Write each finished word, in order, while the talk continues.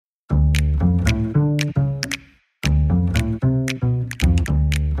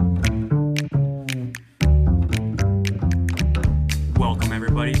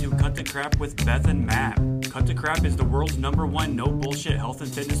Crap with Beth and Matt. Cut to Crap is the world's #1 no bullshit health and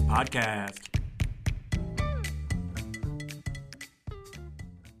fitness podcast.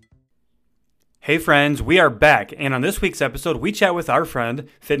 Hey friends, we are back, and on this week's episode, we chat with our friend,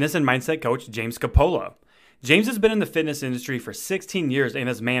 fitness and mindset coach James Cappola. James has been in the fitness industry for 16 years and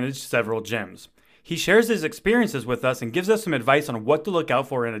has managed several gyms. He shares his experiences with us and gives us some advice on what to look out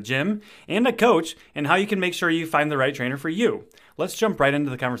for in a gym and a coach and how you can make sure you find the right trainer for you. Let's jump right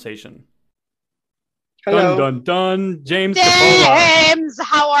into the conversation. Hello. Dun, dun, dun. James Cappola. James,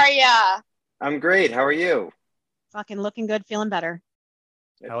 how are ya? I'm great. How are you? Fucking looking good, feeling better.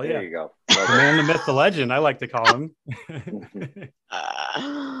 Hell yeah. There you go. The man, the myth, the legend, I like to call him.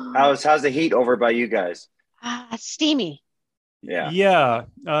 How's the heat over by you guys? Steamy. Yeah.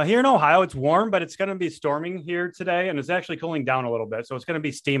 Here in Ohio, it's warm, but it's going to be storming here today, and it's actually cooling down a little bit. So it's going to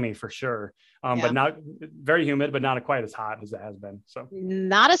be steamy for sure, but not very humid, but not quite as hot as it has been. So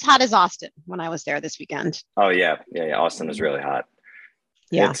Not as hot as Austin when I was there this weekend. Oh yeah. Austin is really hot.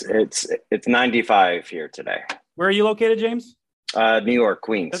 Yeah. It's 95 here today. where are you located, James? New York,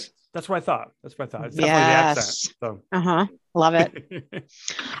 Queens. That's what I thought. It's definitely the accent. So. Love it.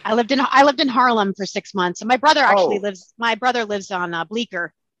 I lived in Harlem for 6 months, and my brother actually lives. My brother lives on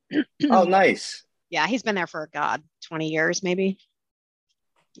Bleecker. Oh, nice. Yeah, he's been there for 20 years, maybe.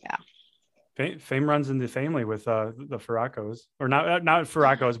 Yeah. Fame runs in the family with the Farracos, or not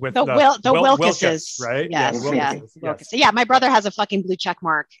Farracos, with the Wilkeses, right? Yes, Yes. Yeah, my brother has a fucking blue check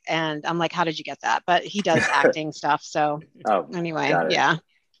mark, and I'm like, how did you get that? But he does acting stuff. So anyway, yeah.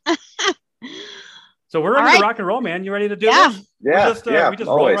 So we're ready to rock and roll, man. You ready to do this? Yeah. We just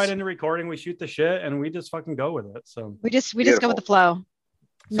roll right into recording. We shoot the shit, and we just fucking go with it. So we just go with the flow.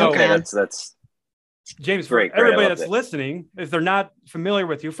 That's James, for everybody that's listening, if they're not familiar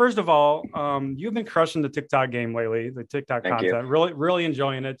with you, first of all, you've been crushing the TikTok game lately, the TikTok content, really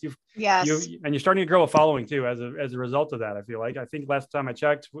enjoying it. And you're starting to grow a following too, as a result of that. I feel like, I think last time I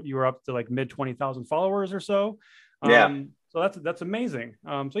checked, you were up to like mid 20,000 followers or so. So that's amazing.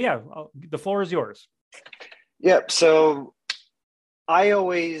 The floor is yours. Yep. So I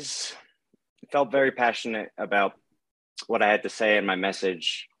always felt very passionate about what I had to say in my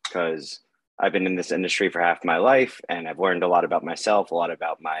message, because I've been in this industry for half my life, and I've learned a lot about myself, a lot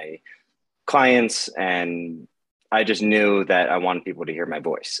about my clients, and I just knew that I wanted people to hear my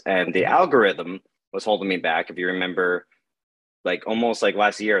voice. And the algorithm was holding me back. If you remember, like almost like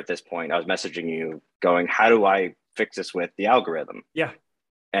last year at this point, I was messaging you going, how do I fix this with the algorithm? Yeah.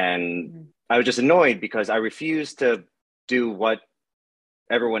 And I was just annoyed because I refused to do what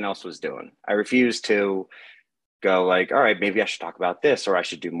everyone else was doing. I refused to go like, all right, maybe I should talk about this, or I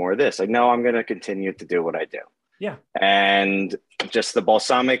should do more of this. Like, no, I'm going to continue to do what I do. Yeah. And just the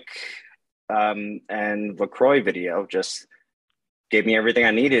balsamic and LaCroix video just gave me everything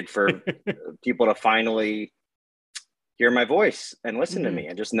I needed for people to finally hear my voice and listen to me,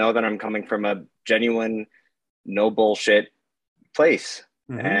 and just know that I'm coming from a genuine, no bullshit place.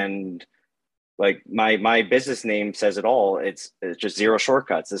 And like my business name says it all. It's just zero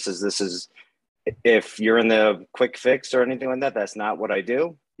shortcuts. This is if you're in the quick fix or anything like that, that's not what I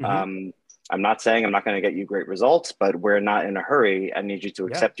do. I'm not saying I'm not going to get you great results, but we're not in a hurry. I need you to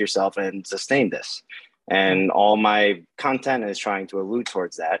accept yourself and sustain this. And all my content is trying to allude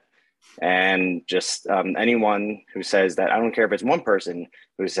towards that. And just anyone who says that, I don't care if it's one person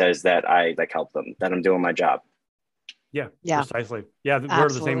who says that I like help them, that I'm doing my job. Yeah. Precisely. Yeah. We're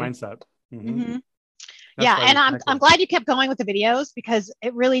the same mindset. Yeah. And I'm glad you kept going with the videos, because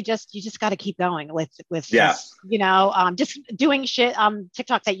it really you just got to keep going with just doing shit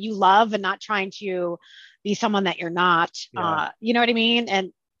TikTok that you love, and not trying to be someone that you're not. You know what I mean?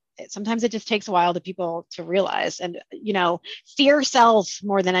 And sometimes it just takes a while to people to realize, and fear sells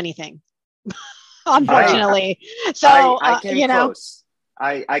more than anything, unfortunately. I came close.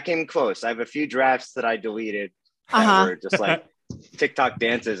 I came close. I have a few drafts that I deleted that were just like TikTok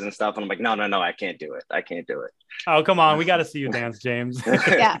dances and stuff. And I'm like, no, I can't do it. Oh, come on. We got to see you dance, James.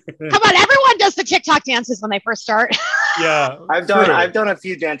 Yeah. Come on. Everyone does the TikTok dances when they first start. Yeah. I've done a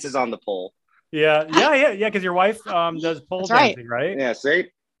few dances on the pole. Yeah. Because your wife does pole dancing, right? Yeah. See?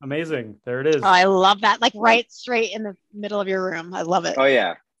 Amazing. There it is. Oh, I love that. Like right straight in the middle of your room. I love it. Oh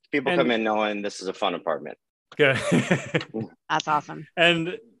yeah. People come in knowing this is a fun apartment. Good. That's awesome.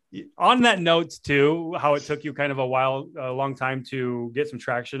 And on that note too, how it took you kind of a long time to get some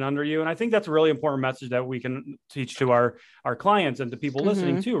traction under you. And I think that's a really important message that we can teach to our clients and to people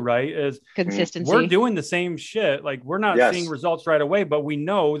listening too, right? Is consistency. We're doing the same shit. Like, we're not seeing results right away, but we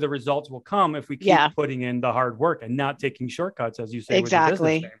know the results will come if we keep putting in the hard work and not taking shortcuts, as you say, with your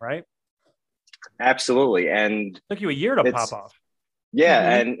business name, right? Absolutely. And it took you a year to pop off. Yeah.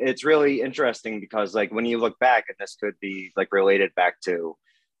 Mm-hmm. And it's really interesting because like when you look back, and this could be like related back to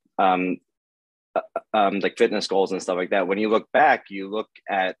like fitness goals and stuff like that. When you look back, you look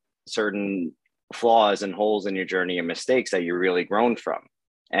at certain flaws and holes in your journey and mistakes that you're really grown from.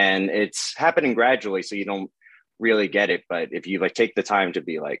 And it's happening gradually, so you don't really get it. But if you like take the time to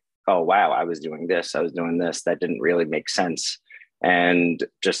be like, oh, wow, I was doing this, that didn't really make sense. And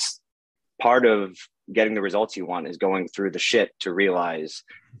just part of getting the results you want is going through the shit to realize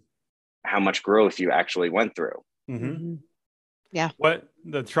how much growth you actually went through. Mm-hmm. Yeah. What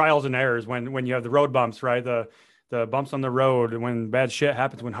the trials and errors when you have the road bumps, right? The bumps on the road, when bad shit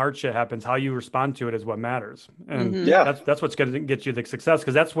happens, when hard shit happens, how you respond to it is what matters. And that's what's going to get you the success,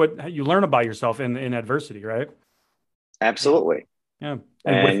 because that's what you learn about yourself in adversity, right? Absolutely. Yeah.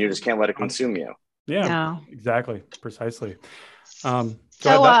 And you just can't let it consume you. Yeah, no. Exactly. Precisely.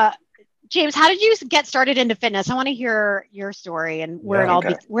 James, how did you get started into fitness? I want to hear your story and where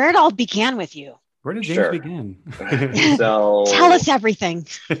it all began with you. Where did James begin? So tell us everything.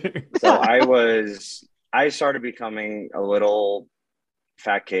 So I started becoming a little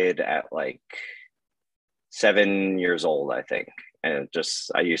fat kid at like 7 years old, I think. And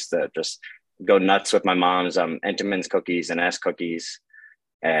I used to just go nuts with my mom's Entenmann's cookies and S cookies.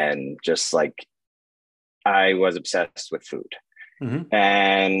 And just like, I was obsessed with food. Mm-hmm.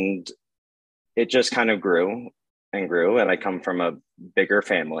 And it just kind of grew and grew. And I come from a bigger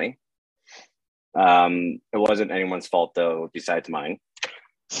family. It wasn't anyone's fault though, besides mine.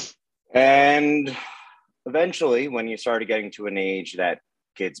 And eventually, when you started getting to an age that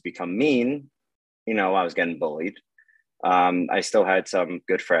kids become mean, I was getting bullied. I still had some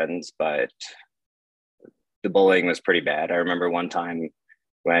good friends, but the bullying was pretty bad. I remember one time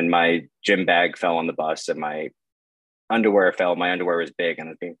when my gym bag fell on the bus and my underwear fell. My underwear was big and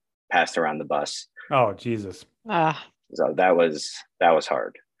it was being passed around the bus. Oh, Jesus. So that was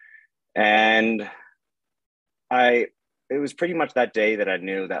hard. And it was pretty much that day that I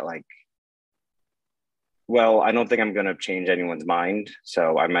knew that like, well, I don't think I'm going to change anyone's mind.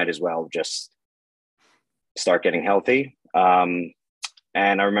 So I might as well just start getting healthy. And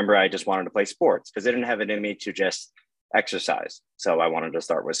I remember I just wanted to play sports because I didn't have it in me to just exercise. So I wanted to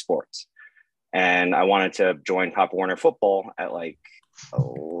start with sports. And I wanted to join Pop Warner football at like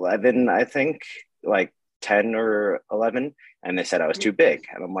 11, I think, like 10 or 11. And they said I was too big.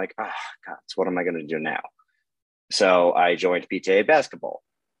 And I'm like, oh, God, what am I going to do now? So I joined PTA basketball.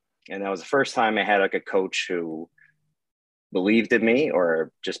 And that was the first time I had like a coach who believed in me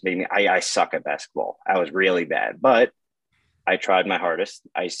or just made me, I suck at basketball. I was really bad, but I tried my hardest.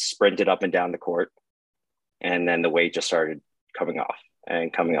 I sprinted up and down the court. And then the weight just started coming off.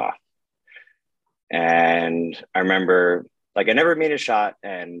 And I remember like I never made a shot.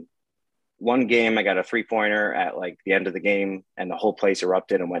 And one game I got a 3-pointer at like the end of the game and the whole place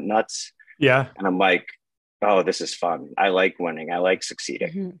erupted and went nuts. Yeah. And I'm like, oh, this is fun. I like winning. I like succeeding.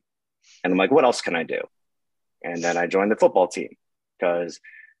 Mm-hmm. And I'm like, what else can I do? And then I joined the football team because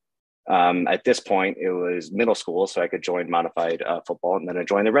at this point it was middle school. So I could join modified football. And then I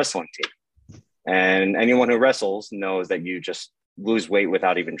joined the wrestling team. And anyone who wrestles knows that you just lose weight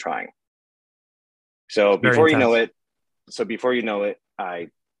without even trying. So before you know it, I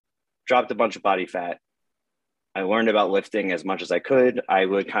dropped a bunch of body fat. I learned about lifting as much as I could. I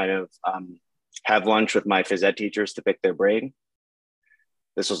would kind of have lunch with my phys ed teachers to pick their brain.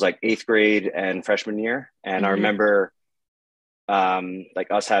 This was like 8th grade and freshman year. And I remember like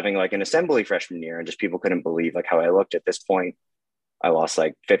us having like an assembly freshman year and just people couldn't believe like how I looked at this point. I lost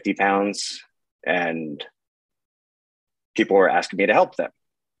like 50 pounds and people were asking me to help them.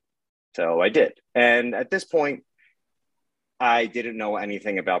 So I did. And at this point, I didn't know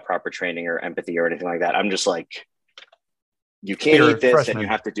anything about proper training or empathy or anything like that. I'm just like, you can't eat this and you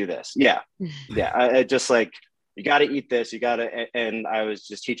have to do this. Yeah. Yeah. I just like, you got to eat this. You got to, and I was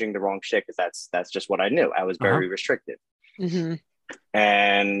just teaching the wrong shit because that's just what I knew. I was very restricted. Mm-hmm.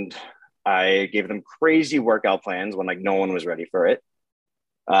 And I gave them crazy workout plans when like no one was ready for it.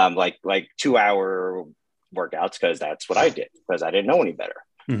 Like 2-hour workouts because that's what I did because I didn't know any better.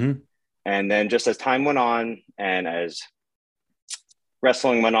 Mm-hmm. And then just as time went on and as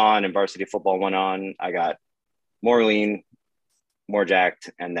wrestling went on and varsity football went on, I got more lean, more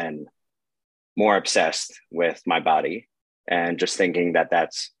jacked, and then more obsessed with my body and just thinking that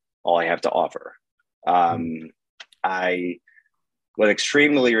that's all I have to offer. I was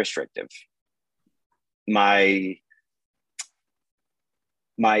extremely restrictive. My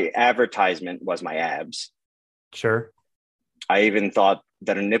advertisement was my abs. Sure. I even thought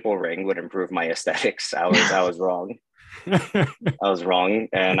that a nipple ring would improve my aesthetics. I was wrong. I was wrong,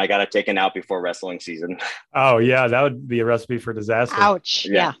 and I got it taken out before wrestling season. Oh yeah, that would be a recipe for disaster. Ouch.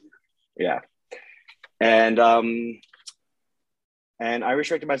 Yeah. And I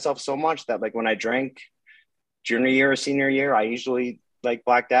restricted myself so much that like when I drank junior year or senior year, I usually like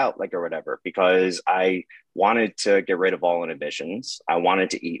blacked out like or whatever, because I wanted to get rid of all inhibitions. I wanted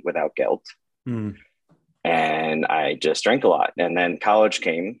to eat without guilt. And I just drank a lot. And then college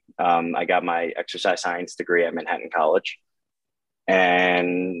came. I got my exercise science degree at Manhattan College.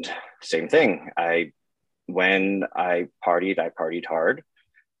 And same thing. When I partied hard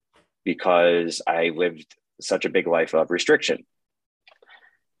because I lived such a big life of restriction.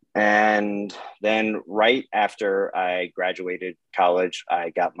 And then right after I graduated college, I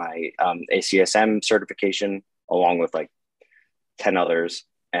got my ACSM certification along with like 10 others.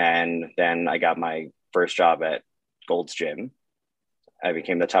 And then I got my first job at Gold's Gym. I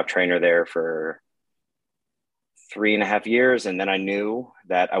became the top trainer there for 3.5 years. And then I knew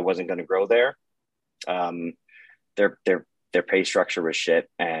that I wasn't going to grow there. Their pay structure was shit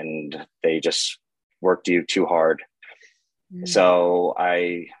and they just worked you too hard. So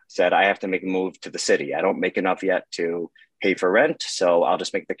I said, I have to make a move to the city. I don't make enough yet to pay for rent, so I'll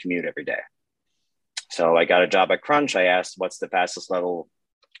just make the commute every day. So I got a job at Crunch. I asked, what's the fastest level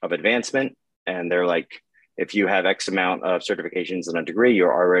of advancement? And they're like, if you have X amount of certifications and a degree,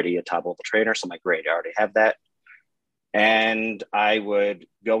 you're already a top level trainer. So I'm like, great, I already have that. And I would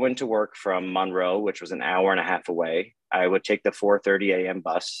go into work from Monroe, which was an hour and a half away. I would take the 4:30 a.m.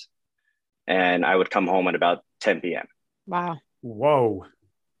 bus and I would come home at about 10 p.m. Wow. Whoa.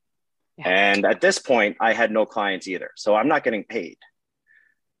 And at this point, I had no clients either. So I'm not getting paid.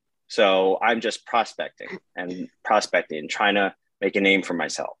 So I'm just prospecting and trying to make a name for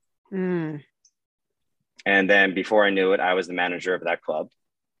myself. And then before I knew it, I was the manager of that club.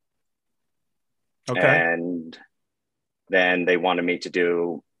 Okay. And then they wanted me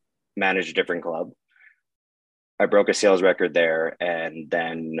to manage a different club. I broke a sales record there. And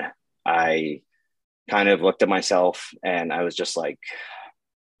then I kind of looked at myself and I was just like,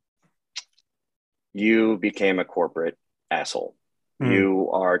 you became a corporate asshole. You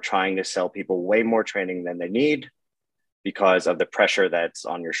are trying to sell people way more training than they need because of the pressure that's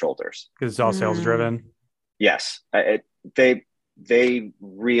on your shoulders. Because it's all sales driven. Yes. They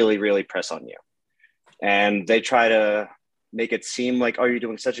really, really press on you. And they try to make it seem like, oh, you're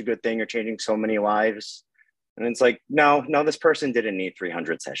doing such a good thing. You're changing so many lives. And it's like, no, this person didn't need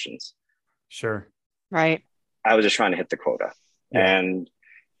 300 sessions. Sure. Right. I was just trying to hit the quota. Yeah.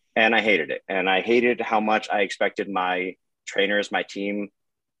 And I hated it. And I hated how much I expected my trainers, my team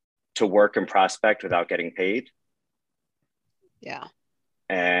to work and prospect without getting paid. Yeah.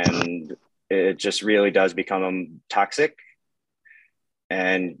 And it just really does become toxic.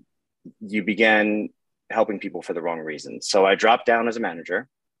 And you began helping people for the wrong reasons. So I dropped down as a manager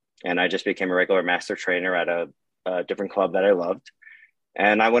and I just became a regular master trainer at a different club that I loved.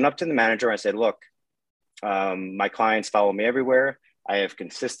 And I went up to the manager. I said, look, my clients follow me everywhere. I have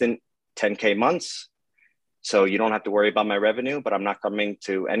consistent 10K months. So you don't have to worry about my revenue, but I'm not coming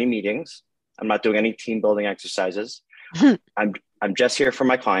to any meetings. I'm not doing any team building exercises. I'm just here for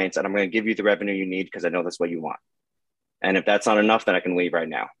my clients and I'm going to give you the revenue you need because I know that's what you want. And if that's not enough, then I can leave right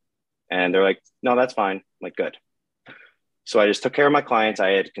now. And they're like, no, that's fine. I'm like, good. So I just took care of my clients.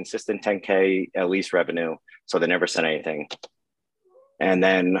 I had consistent 10K at least revenue. So they never said anything. And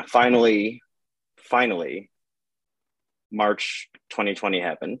then finally, March 2020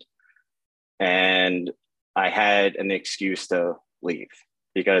 happened. And I had an excuse to leave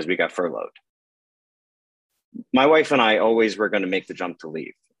because we got furloughed. My wife and I always were going to make the jump to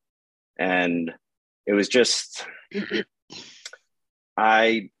leave. And it was just,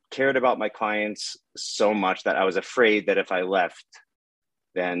 I cared about my clients so much that I was afraid that if I left,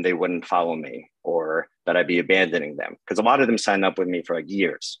 then they wouldn't follow me or that I'd be abandoning them. Because a lot of them signed up with me for like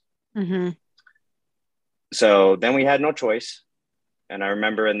years. So then we had no choice. And I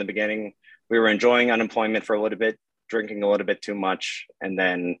remember in the beginning, we were enjoying unemployment for a little bit, drinking a little bit too much. And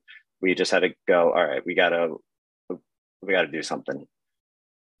then we just had to go, all right, we got to do something.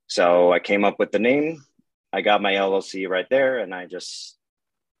 So I came up with the name. I got my LLC right there and I just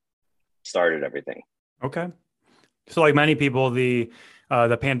started everything. Okay. So like many people, the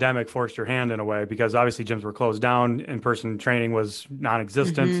pandemic forced your hand in a way because obviously gyms were closed down. In-person training was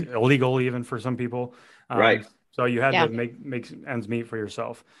non-existent, illegal even for some people. Right. So you had to make ends meet for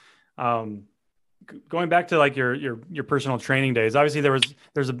yourself. Going back to like your personal training days, obviously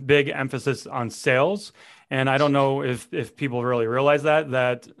there's a big emphasis on sales. And I don't know if people really realize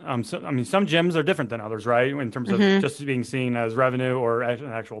that some gyms are different than others, right? In terms of just being seen as revenue or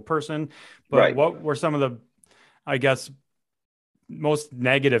an actual person. But what were some of I guess, most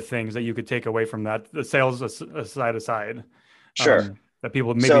negative things that you could take away from that, the sales aside, Sure. that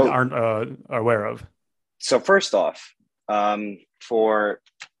people maybe So, aren't aware of? so first off, for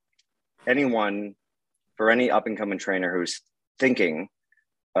anyone, for any up and coming trainer who's thinking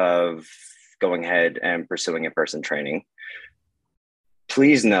of going ahead and pursuing in-person training,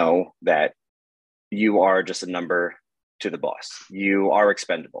 please know that you are just a number to the boss. You are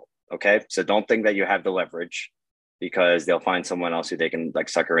expendable. Okay. So don't think that you have the leverage, because they'll find someone else who they can like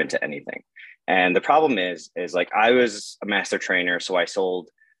sucker into anything. And the problem is like, I was a master trainer, so I sold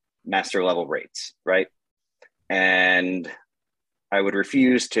master level rates, right? And I would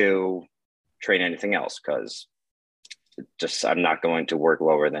refuse to train anything else because just I'm not going to work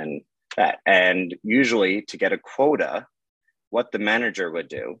lower than that. And usually to get a quota, what the manager would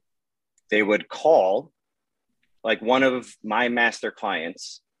do, they would call like one of my master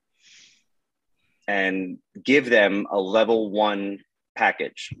clients and give them a level 1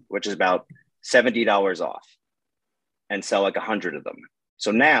 package, which is about $70 off, and sell like 100 of them.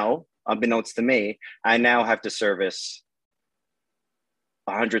 So now, unbeknownst to me, I now have to service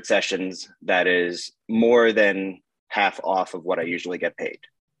 100 sessions. That is more than half off of what I usually get paid.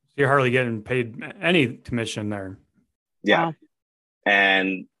 You're hardly getting paid any commission there. Yeah. Wow.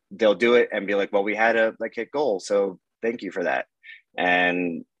 And they'll do it and be like, well, we had a like hit goal, so thank you for that.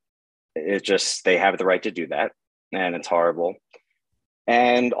 And it just, they have the right to do that, and it's horrible.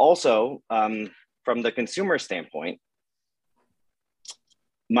 And also, from the consumer standpoint,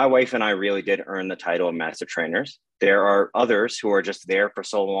 my wife and I really did earn the title of master trainers. There are others who are just there for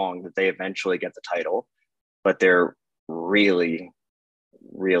so long that they eventually get the title, but they're really,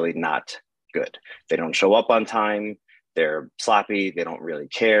 really not good. They don't show up on time. They're sloppy. They don't really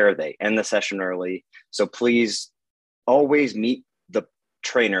care. They end the session early. So please always meet the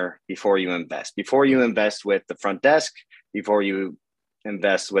trainer before you invest. Before you invest with the front desk, before you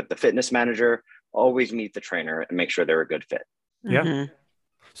invest with the fitness manager, always meet the trainer and make sure they're a good fit. Yeah. Mm-hmm.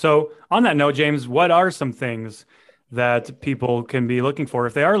 So on that note, James, what are some things that people can be looking for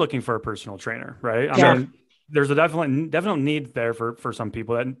if they are looking for a personal trainer, right? I mean, there's a definite need there for some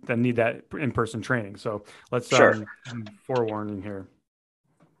people that need that in-person training. So let's forewarning here.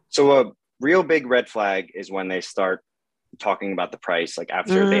 So a real big red flag is when they start talking about the price, like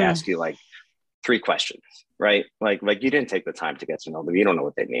after they ask you like 3 questions, right? Like you didn't take the time to get to know them. You don't know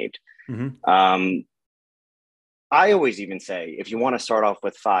what they need. Mm-hmm. I always even say, if you want to start off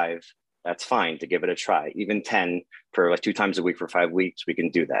with 5, that's fine to give it a try. Even 10 for like 2 times a week for 5 weeks, we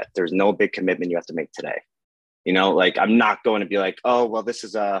can do that. There's no big commitment you have to make today. You know, like I'm not going to be like, oh, well, this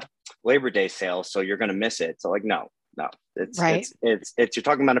is a Labor Day sale, so you're going to miss it. So like, no, it's right. It's you're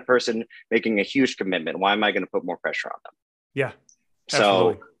talking about a person making a huge commitment. Why am I going to put more pressure on them? Yeah.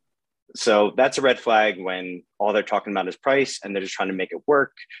 Absolutely. So that's a red flag when all they're talking about is price and they're just trying to make it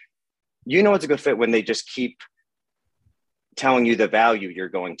work. You know, it's a good fit when they just keep telling you the value you're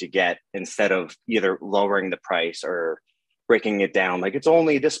going to get instead of either lowering the price or breaking it down. Like it's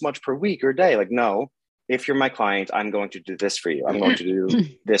only this much per week or day. Like, no, if you're my client, I'm going to do this for you. I'm going to do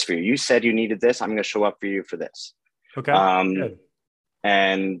this for you. You said you needed this. I'm going to show up for you for this. Okay. Good.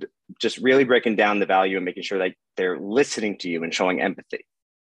 And just really breaking down the value and making sure that they're listening to you and showing empathy.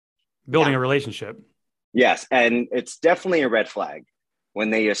 Building a relationship. Yes. And it's definitely a red flag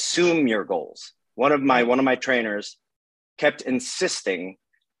when they assume your goals. One of my trainers kept insisting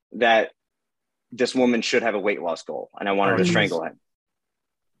that this woman should have a weight loss goal, and I wanted to strangle him.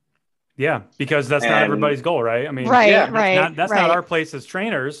 Yeah, because that's not everybody's goal, right? I mean, that's not our place as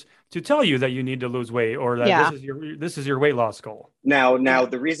trainers to tell you that you need to lose weight or that this is your weight loss goal. Now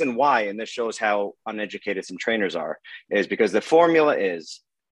the reason why, and this shows how uneducated some trainers are, is because the formula is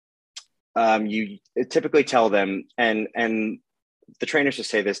you typically tell them, and the trainers who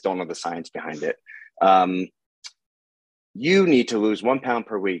say this don't know the science behind it. You need to lose 1 pound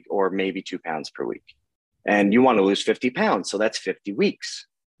per week or maybe 2 pounds per week. And you want to lose 50 pounds. So that's 50 weeks.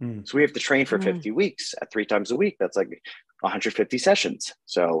 So we have to train for 50 weeks at 3 times a week. That's like 150 sessions.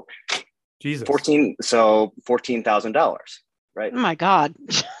 So $14,000, right? Oh my God.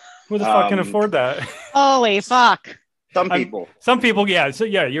 Who the fuck can afford that? Holy fuck. Some people. Yeah. So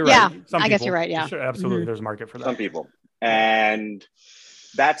yeah, you're right. I guess you're right. Yeah. Sure, absolutely. There's a market for that. Some people. And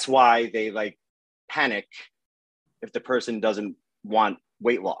that's why they like panic if the person doesn't want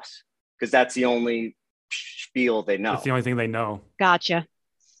weight loss, because that's the only spiel they know. It's the only thing they know. Gotcha.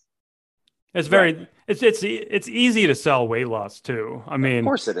 It's very it's easy to sell weight loss too. I mean, of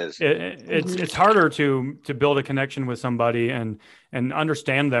course it is. It's harder to build a connection with somebody and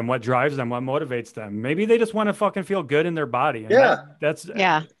understand them, what drives them, what motivates them. Maybe they just want to fucking feel good in their body. And that's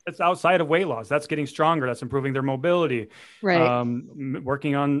outside of weight loss. That's getting stronger. That's improving their mobility. Right.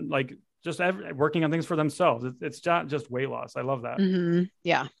 Working on like working on things for themselves. It's not just weight loss. I love that. Mm-hmm.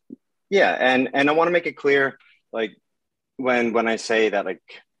 Yeah. Yeah, and I want to make it clear, like when I say that, like,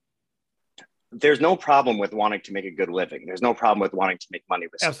 there's no problem with wanting to make a good living. There's no problem with wanting to make money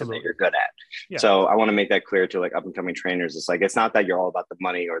with something that you're good at. Yeah. So I want to make that clear to like up and coming trainers. It's like, it's not that you're all about the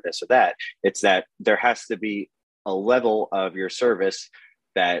money or this or that. It's that there has to be a level of your service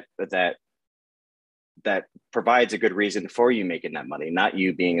that provides a good reason for you making that money, not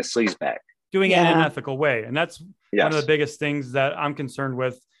you being a sleazebag. Doing it in an ethical way. And that's one of the biggest things that I'm concerned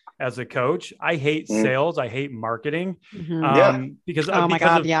with as a coach. I hate sales. I hate marketing because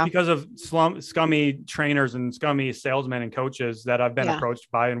of scummy trainers and scummy salesmen and coaches that I've been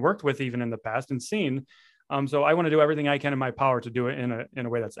approached by and worked with even in the past and seen. So I want to do everything I can in my power to do it in a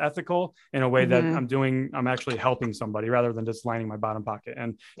way that's ethical, in a way that I'm actually helping somebody rather than just lining my bottom pocket.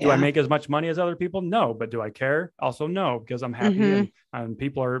 And do I make as much money as other people? No. But do I care? Also, no, because I'm happy and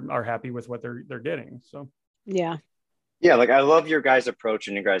people are happy with what they're getting. So, yeah, like I love your guys' approach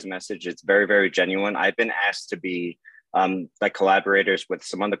and your guys' message. It's very, very genuine. I've been asked to be like collaborators with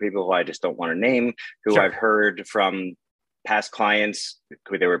some other people who I just don't want to name, who I've heard from past clients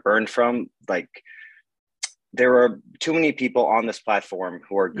who they were burned from. Like, there are too many people on this platform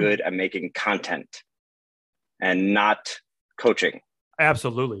who are good at making content and not coaching.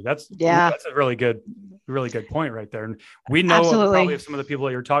 Absolutely. That's a really good point right there. And we know probably some of the people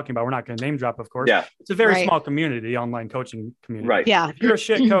that you're talking about. We're not going to name drop, of course. Yeah. It's a very small community, online coaching community. Right. Yeah. If you're a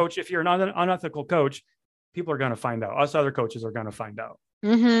shit coach, if you're an unethical coach, people are going to find out. Us other coaches are going to find out.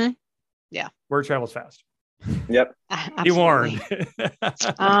 Mm-hmm. Yeah. Word travels fast. Yep. Be warned.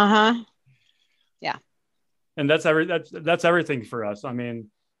 Yeah. And that's everything for us. I mean,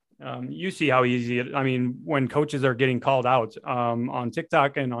 you see how easy when coaches are getting called out on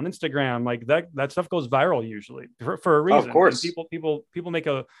TikTok and on Instagram, like that stuff goes viral usually for a reason. Oh, of course. And people make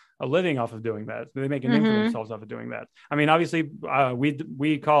a living off of doing that. They make a name for themselves off of doing that. I mean, obviously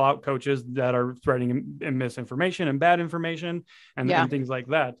we call out coaches that are spreading misinformation and bad information and things like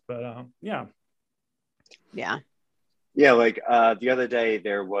that. But Yeah. Yeah. Like the other day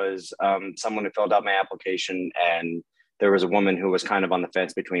there was someone who filled out my application, and there was a woman who was kind of on the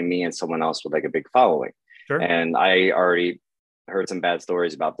fence between me and someone else with like a big following. Sure. And I already heard some bad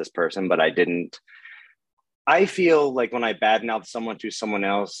stories about this person, but I feel like when I badmouth someone to someone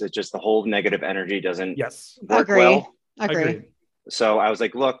else, it's just the whole negative energy doesn't work well. Agree. So I was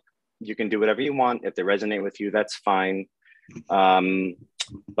like, look, you can do whatever you want. If they resonate with you, that's fine.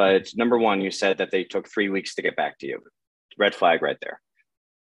 But number one, you said that they took 3 weeks to get back to you. Red flag right there.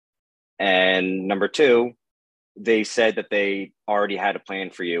 And number two, they said that they already had a plan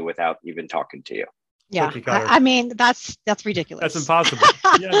for you without even talking to you. Yeah. I mean, that's ridiculous. That's impossible.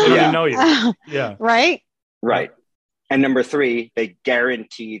 They don't even know you. Yeah. Right. And number three, they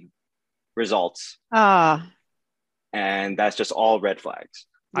guaranteed results. And that's just all red flags.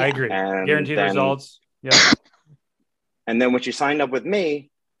 I agree. And guaranteed results. Yeah. And then when you signed up with me,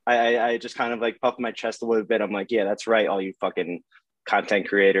 I just kind of like puffed my chest a little bit. I'm like, yeah, that's right. All you fucking content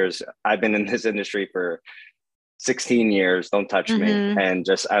creators. I've been in this industry for 16 years. Don't touch me. And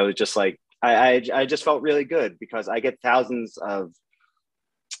I was just like, I just felt really good because I get thousands of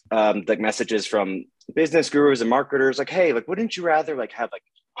like messages from business gurus and marketers like, hey, like, wouldn't you rather like have like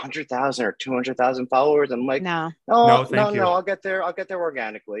 100,000 or 200,000 followers? I'm like, no, thank you. I'll get there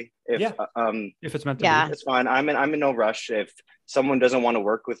organically. If it's meant to be. It's fine. I'm in no rush. If someone doesn't want to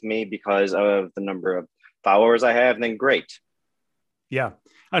work with me because of the number of followers I have, then great. Yeah.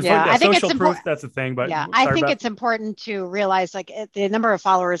 I think social proof, that's the thing. But I think it's important to realize like the number of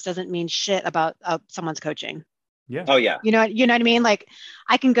followers doesn't mean shit about someone's coaching. Yeah. Oh yeah. You know what I mean? Like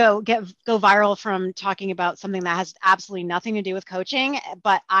I can go viral from talking about something that has absolutely nothing to do with coaching,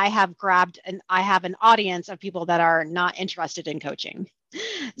 but I have an audience of people that are not interested in coaching.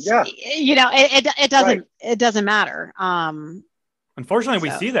 Yeah. It doesn't matter. Unfortunately,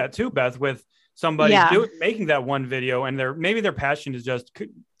 we see that too, Beth, with somebody making that one video and maybe their passion is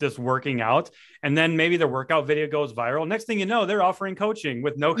just working out, and then maybe their workout video goes viral. Next thing you know, they're offering coaching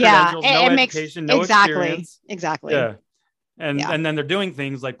with no credentials, no education, no experience. Exactly. Yeah. And then they're doing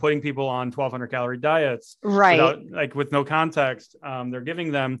things like putting people on 1,200 calorie diets, right? With no context. They're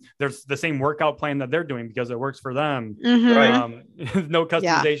giving them there's the same workout plan that they're doing because it works for them. Mm-hmm. No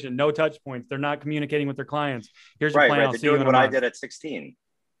customization, no touch points. They're not communicating with their clients. Here's your plan. They're doing what I did at 16.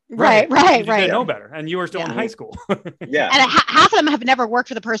 Right. You didn't know better, and you were still in high school. Yeah. And half of them have never worked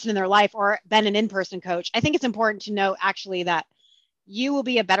with a person in their life or been an in-person coach. I think it's important to know actually that you will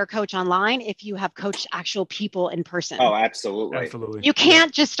be a better coach online if you have coached actual people in person. Oh, absolutely. Absolutely. You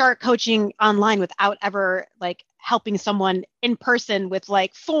can't just start coaching online without ever like helping someone in person with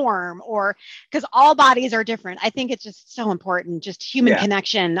like form, or because all bodies are different. I think it's just so important, just human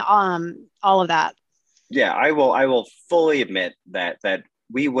connection, all of that. Yeah, I will fully admit that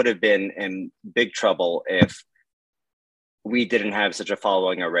we would have been in big trouble if we didn't have such a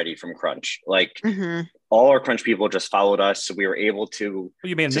following already from Crunch. Like all our Crunch people just followed us, so we were able to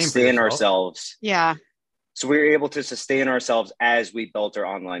sustain ourselves. Yeah. So we were able to sustain ourselves as we built our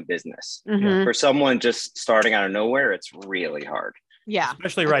online business. For someone just starting out of nowhere, it's really hard. Yeah.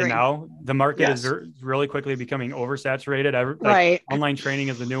 Especially right now, the market is really quickly becoming oversaturated. Right. Online training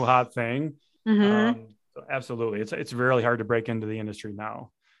is the new hot thing. So absolutely. It's really hard to break into the industry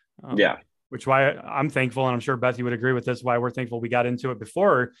now. Which why I'm thankful, and I'm sure Beth, you would agree with this, why we're thankful we got into it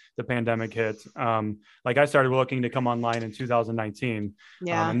before the pandemic hit. Like I started looking to come online in 2019.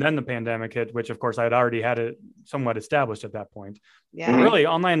 And then the pandemic hit, which of course I had already had it somewhat established at that point. But really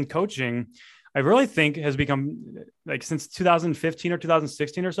online coaching, I really think has become like since 2015 or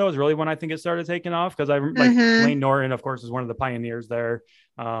 2016 or so is really when I think it started taking off. Cause Lane Norton, of course, is one of the pioneers there.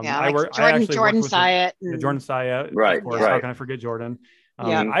 Jordan Syatt. Jordan Syatt. Right. Of course, how can I forget Jordan?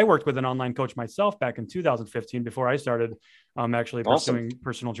 I worked with an online coach myself back in 2015 before I started actually pursuing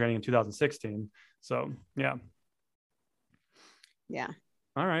personal training in 2016. So, yeah.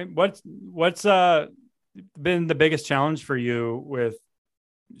 All right. What's been the biggest challenge for you with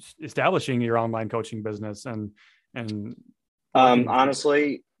establishing your online coaching business and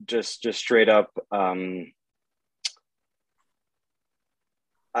honestly, just straight up,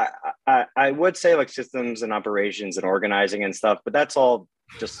 I would say like systems and operations and organizing and stuff, but that's all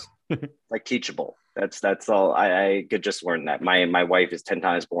just like teachable. That's all. I could just learn that. My wife is 10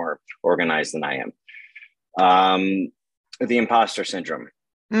 times more organized than I am. The imposter syndrome.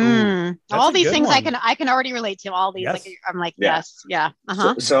 All these things I can already relate to. All these, like I'm like, yes.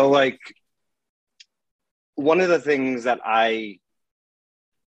 So like one of the things that I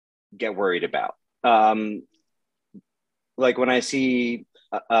get worried about, like when I see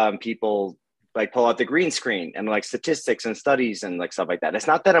people like pull out the green screen and like statistics and studies and like stuff like that. It's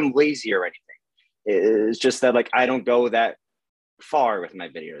not that I'm lazy or anything. It's just that like I don't go that far with my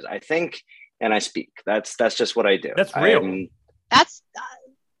videos. I think and I speak. That's just what I do. That's real. That's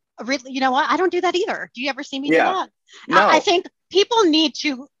really, you know what? I don't do that either. Do you ever see me do that? No. I think people need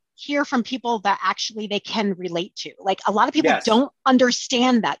to hear from people that actually they can relate to. Like a lot of people don't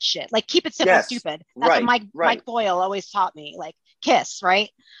understand that shit. Like keep it simple, stupid. That's what Mike Boyle always taught me. Like KISS, right?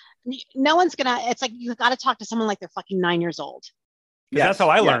 No one's gonna. It's like you got to talk to someone like they're fucking 9 years old. That's how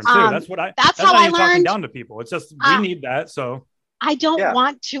I learned too. That's how I learned. Talking down to people. It's just we need that. So I don't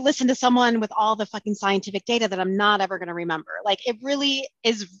want to listen to someone with all the fucking scientific data that I'm not ever going to remember. Like it really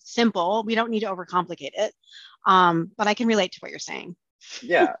is simple. We don't need to overcomplicate it. But I can relate to what you're saying.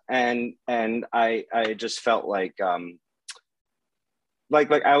 Yeah, and I just felt like I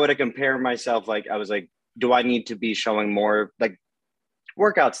would compare myself. Like I was like, do I need to be showing more like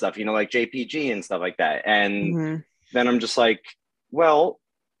workout stuff, like JPG and stuff like that? And then I'm just like, well,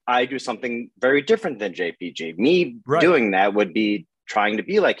 I do something very different than JPG. Me doing that would be trying to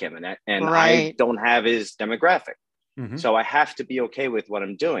be like him, and I don't have his demographic. So I have to be okay with what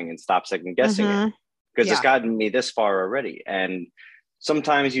I'm doing and stop second guessing it, because it's gotten me this far already. And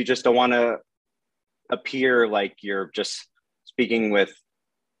sometimes you just don't want to appear like you're just speaking with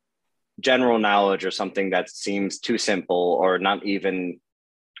general knowledge or something that seems too simple or not even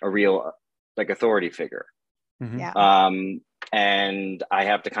a real like authority figure. And I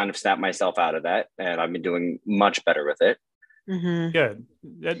have to kind of snap myself out of that, and I've been doing much better with it. Good.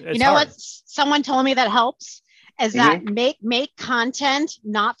 It's you know hard. what someone told me that helps is that make content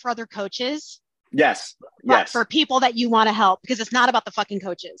not for other coaches, but for people that you want to help, because it's not about the fucking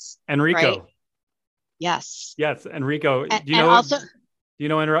coaches. Enrico. Right? Yes, Enrico. Do you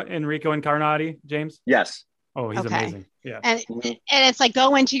know Enrico Incarnati, James? Yes. Oh, he's amazing. Yeah. And it's like,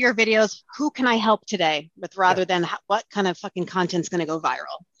 go into your videos. Who can I help today with, rather than what kind of fucking content's going to go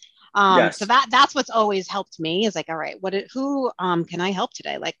viral? So that's what's always helped me is like, all right, who can I help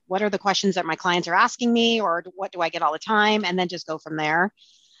today? Like, what are the questions that my clients are asking me, or what do I get all the time? And then just go from there.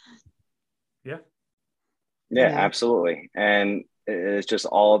 Yeah, absolutely. And it's just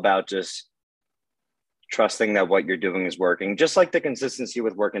all about just trusting that what you're doing is working, just like the consistency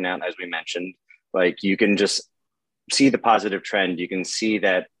with working out, as we mentioned. Like you can just see the positive trend. You can see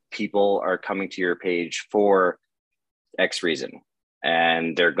that people are coming to your page for X reason.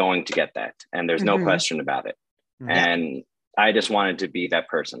 and they're going to get that. And there's no question about it. And I just wanted to be that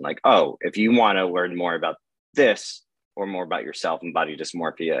person. Like, oh, if you want to learn more about this or more about yourself and body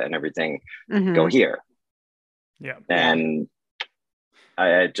dysmorphia and everything, go here. Yeah. And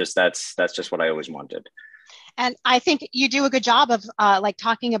I just, that's just what I always wanted. And I think you do a good job of like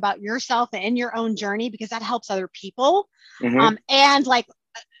talking about yourself and your own journey, because that helps other people. And like,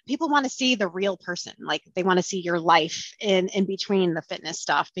 people want to see the real person. Like, they want to see your life in between the fitness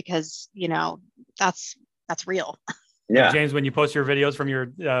stuff, because, you know, that's real. Yeah. James, when you post your videos from your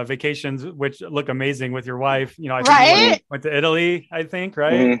vacations, which look amazing with your wife, you know, I think you went to Italy, I think,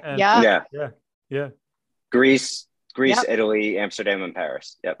 right? And yeah. Greece, Italy, Amsterdam, and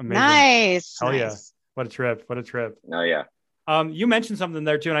Paris. Yep. Amazing. Nice. Oh yeah. What a trip. Oh yeah. You mentioned something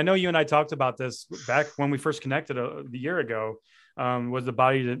there too. And I know you and I talked about this back when we first connected a year ago, was the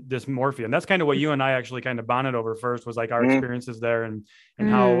body dysmorphia. And that's kind of what you and I actually kind of bonded over first, was like our experiences there, and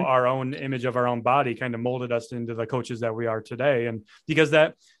how our own image of our own body kind of molded us into the coaches that we are today. And because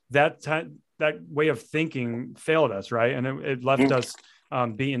that way of thinking failed us, right? And it left us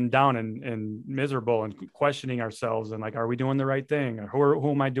beaten down and miserable and questioning ourselves, and like, are we doing the right thing? Or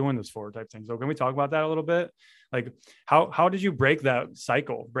who am I doing this for, type thing. So can we talk about that a little bit? Like, how did you break that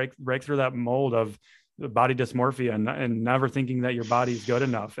cycle, break through that mold of the body dysmorphia and never thinking that your body is good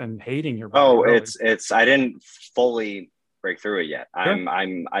enough and hating your body? Oh, really? it's I didn't fully break through it yet. Sure.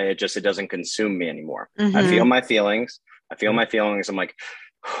 It doesn't consume me anymore. I feel my feelings. I'm like,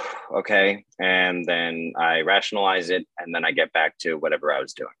 okay. And then I rationalize it, and then I get back to whatever I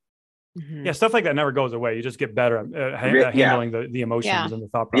was doing. Yeah, stuff like that never goes away. You just get better at handling the emotions and the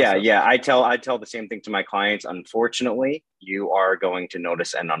thought process. Yeah. I tell the same thing to my clients. Unfortunately, you are going to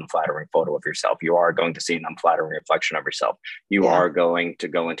notice an unflattering photo of yourself. You are going to see an unflattering reflection of yourself. You are going to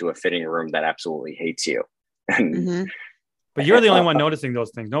go into a fitting room that absolutely hates you. But you're the only one noticing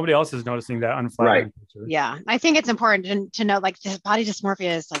those things. Nobody else is noticing that unflattering picture. Yeah. I think it's important to know, like, body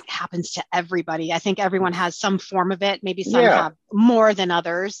dysmorphia is like happens to everybody. I think everyone has some form of it. Maybe some have more than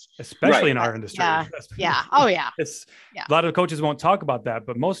others. Especially in our industry. Yeah. Oh yeah. A lot of coaches won't talk about that,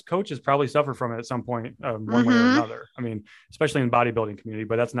 but most coaches probably suffer from it at some point, one way or another. I mean, especially in bodybuilding community,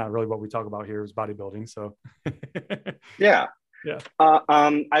 but that's not really what we talk about here, is bodybuilding. So yeah.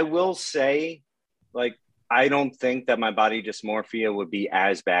 I will say, like, I don't think that my body dysmorphia would be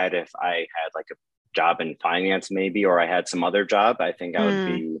as bad if I had like a job in finance, maybe, or I had some other job. I think I would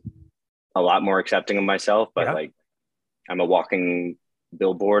be a lot more accepting of myself, but like, I'm a walking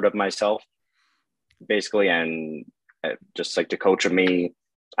billboard of myself, basically. And just like, to coach of me,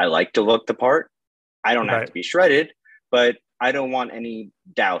 I like to look the part. I don't have to be shredded, but I don't want any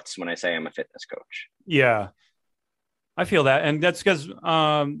doubts when I say I'm a fitness coach. Yeah, I feel that. And that's because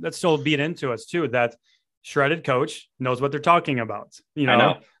that's still beat into us too, that shredded coach knows what they're talking about. You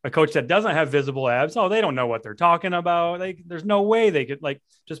know, a coach that doesn't have visible abs, they don't know what they're talking about. There's no way they could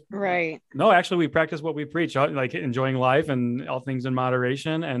no, actually we practice what we preach, like enjoying life and all things in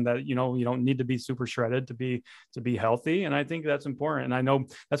moderation, and that, you know, you don't need to be super shredded to be healthy. And I think that's important. And I know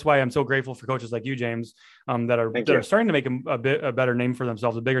that's why I'm so grateful for coaches like you, James, that are starting to make a better name for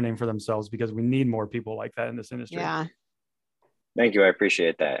themselves, a bigger name for themselves, because we need more people like that in this industry. Yeah. Thank you. I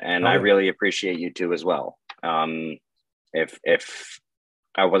appreciate that. And I really appreciate you too as well. If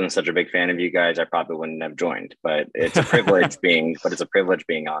I wasn't such a big fan of you guys, I probably wouldn't have joined, but it's a privilege being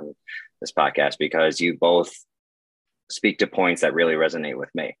on this podcast, because you both speak to points that really resonate with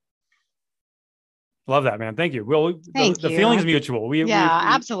me. Love that, man. Thank you. Well, the feeling is mutual. We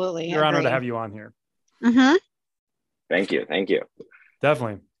absolutely. We're honored to have you on here. Thank you.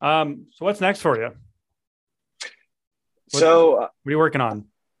 Definitely. So what's next for you? What are you working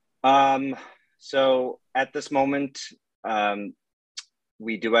on? So at this moment,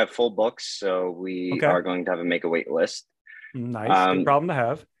 we do have full books. So we are going to have make a wait list. Nice. Good problem to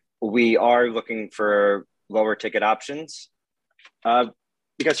have. We are looking for lower ticket options.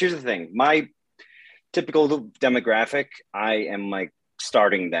 Because here's the thing, my typical demographic, I am like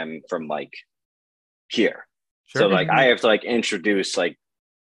starting them from like here. Sure. So like I have to like introduce like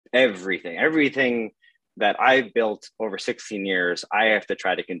everything that I've built over 16 years, I have to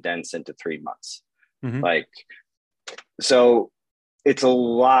try to condense into 3 months. Like, so it's a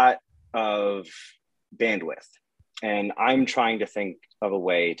lot of bandwidth, and I'm trying to think of a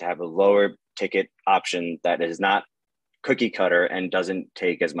way to have a lower ticket option that is not cookie cutter and doesn't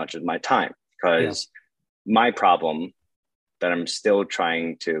take as much of my time, because my problem that I'm still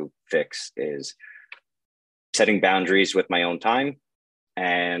trying to fix is setting boundaries with my own time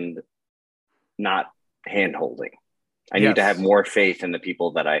and not hand holding. I need to have more faith in the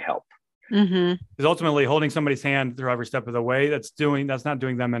people that I help. Mm-hmm. Because ultimately holding somebody's hand through every step of the way, that's not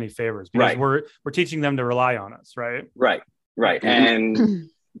doing them any favors, because we're teaching them to rely on us. Right. And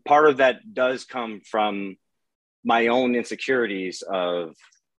part of that does come from my own insecurities of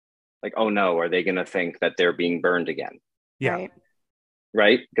like, oh no, are they going to think that they're being burned again? Yeah.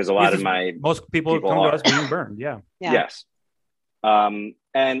 Right. Because a lot of most people come to us being burned. Yeah. Yes.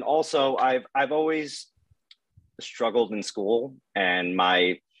 And also I've always struggled in school, and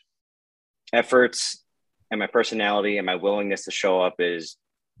my efforts and my personality and my willingness to show up is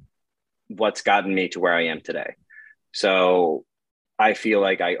what's gotten me to where I am today. So I feel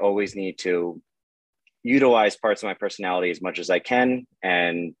like I always need to utilize parts of my personality as much as I can,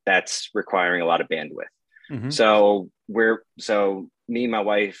 and that's requiring a lot of bandwidth. Mm-hmm. So me, my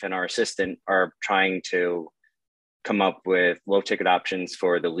wife, and our assistant are trying to come up with low ticket options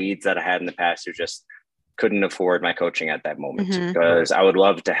for the leads that I had in the past who just couldn't afford my coaching at that moment, because I would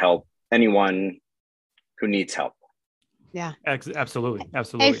love to help anyone who needs help. Yeah, absolutely.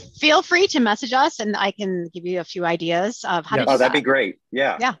 Hey, feel free to message us, and I can give you a few ideas of how to do that. That'd be great.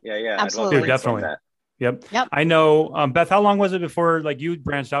 Yeah. Absolutely. I'd love to definitely. that. Yep. I know, Beth, how long was it before like you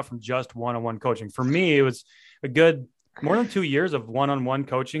branched out from just one-on-one coaching? For me, it was a good more than 2 years of one-on-one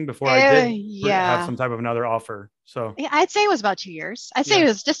coaching before I did have some type of another offer. So I'd say it was about 2 years. I'd say it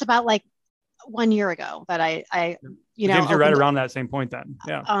was just about like 1 year ago that I James, you're right around that same point then.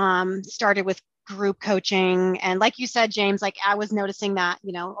 Yeah. Started with group coaching. And like you said, James, like I was noticing that, a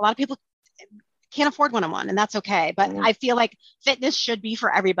lot of people can't afford one-on-one, and that's okay. But I feel like fitness should be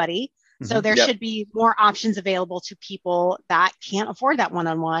for everybody. So there should be more options available to people that can't afford that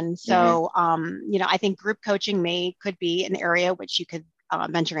one-on-one. So, I think group coaching could be an area which you could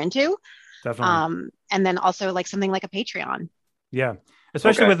venture into. Definitely. And then also like something like a Patreon. Yeah.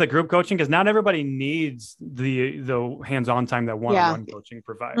 Especially with the group coaching, because not everybody needs the hands-on time that one-on-one coaching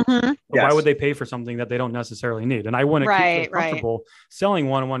provides. Why would they pay for something that they don't necessarily need? And I wouldn't feel comfortable selling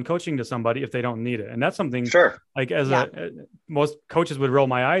one-on-one coaching to somebody if they don't need it. And that's something like most coaches would roll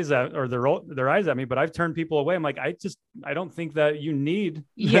my eyes at, or their eyes at me, but I've turned people away. I'm like, I don't think that you need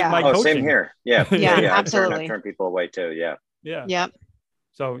my coaching. Same here. Yeah. Absolutely. I've turned people away too. Yeah.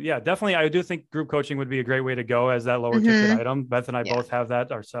 So definitely. I do think group coaching would be a great way to go as that lower ticket item. Beth and I both have that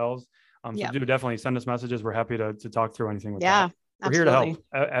ourselves. So do definitely send us messages. We're happy to talk through anything with that. We're here to help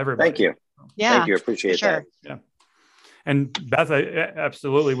everybody. Thank you. Thank you. Appreciate that. Yeah. And Beth,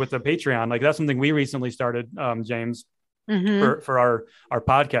 absolutely, with the Patreon, like that's something we recently started, James, for our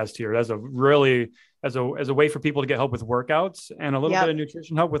podcast here as a way for people to get help with workouts and a little bit of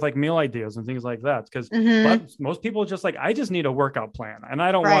nutrition help with like meal ideas and things like that. Because most people just like, I just need a workout plan, and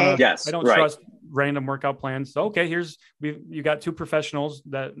I don't want to. I don't trust random workout plans. So you got two professionals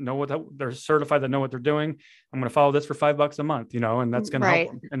that know they're certified, that know what they're doing. I'm going to follow this for $5 a month, and that's going to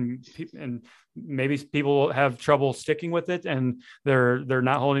help them. And maybe people have trouble sticking with it, and they're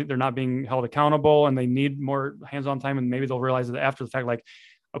not being held accountable, and they need more hands-on time. And maybe they'll realize that after the fact, like,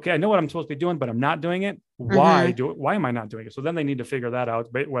 okay, I know what I'm supposed to be doing, but I'm not doing it. Why am I not doing it? So then they need to figure that out,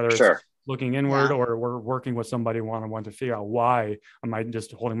 whether it's looking inward or we're working with somebody one-on-one to figure out why am I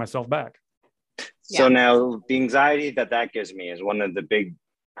just holding myself back. So now the anxiety that gives me is one of the big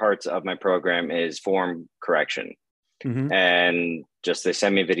parts of my program is form correction. And just they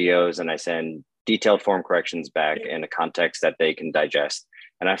send me videos and I send detailed form corrections back in a context that they can digest.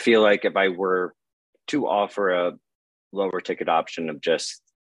 And I feel like if I were to offer a lower ticket option of just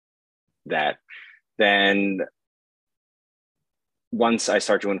that, then once I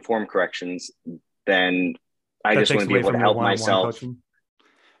start doing form corrections, then I just want to be able to help myself. Coaching.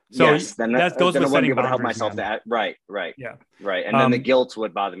 So then that goes with I wouldn't be able to help myself. Right. And then the guilt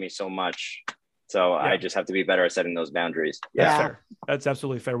would bother me so much. So I just have to be better at setting those boundaries. That's fair. That's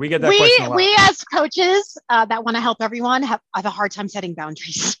absolutely fair. We get that question a lot. We as coaches that want to help everyone have a hard time setting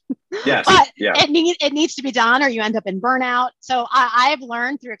boundaries. Yes. But it needs to be done, or you end up in burnout. So I've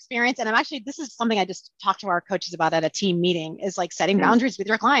learned through experience, and this is something I just talked to our coaches about at a team meeting, is like setting boundaries with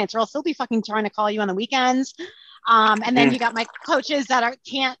your clients, or else they'll be fucking trying to call you on the weekends. And then you got my coaches that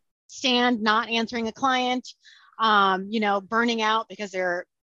can't stand not answering a client, burning out because they're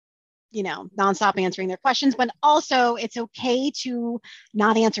nonstop answering their questions. But also it's okay to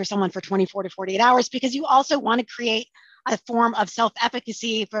not answer someone for 24 to 48 hours, because you also want to create a form of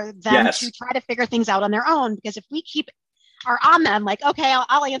self-efficacy for them to try to figure things out on their own. Because if we are on them like, okay,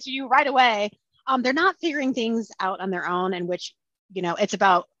 I'll answer you right away, they're not figuring things out on their own, in which, it's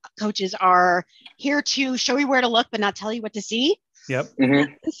about, coaches are here to show you where to look, but not tell you what to see. Yep.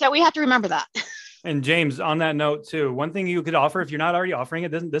 So we have to remember that. And James, on that note too, one thing you could offer if you're not already offering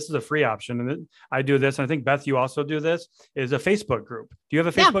it, this is a free option. And I do this, and I think Beth, you also do this, is a Facebook group. Do you have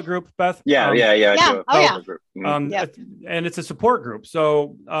a Facebook group, Beth? Yeah. I do oh yeah. Group. And it's a support group.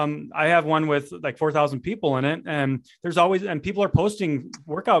 So I have one with like 4,000 people in it, and there's always, and people are posting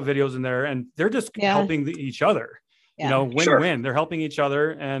workout videos in there, and they're just helping each other. You know, win-win. They're helping each other,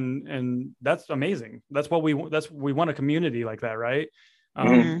 and that's amazing. That's what we want, a community like that, right?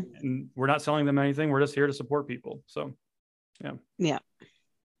 And we're not selling them anything. We're just here to support people. So, yeah,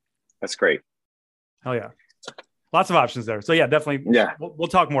 that's great. Hell yeah, lots of options there. So yeah, definitely. Yeah, we'll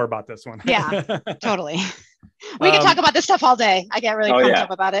talk more about this one. Yeah, totally. We can talk about this stuff all day. I get really pumped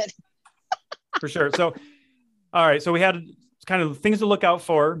up about it. For sure. So, all right. So we had kind of things to look out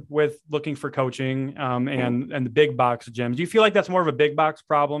for with looking for coaching and the big box gyms. Do you feel like that's more of a big box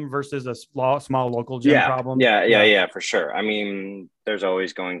problem versus a small local gym problem? Yeah, for sure. I mean, there's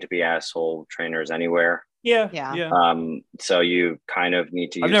always going to be asshole trainers anywhere. Yeah. So you kind of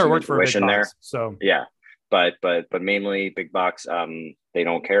need to use I've never some worked for a big box, there. So yeah, but mainly big box. They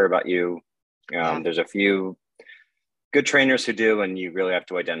don't care about you. There's a few good trainers who do, and you really have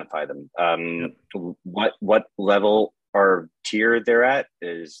to identify them. What level or tier they're at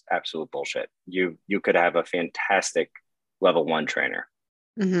is absolute bullshit. You could have a fantastic level 1 trainer.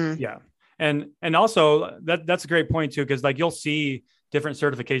 Yeah. And also that's a great point too, because like you'll see different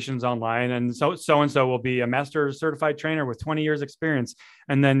certifications online, and so will be a master certified trainer with 20 years experience,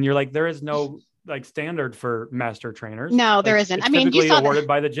 and then you're like, there is no like standard for master trainers. No, there isn't. I mean, you saw awarded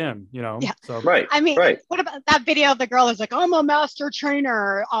by the gym, you know. Yeah. So right. I mean, what about that video of the girl who's like, I'm a master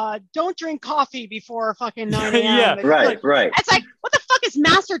trainer. Don't drink coffee before fucking 9 a.m. Yeah, right. It's like, what the fuck does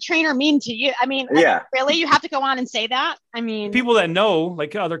master trainer mean to you? I mean, really, you have to go on and say that? I mean, people that know,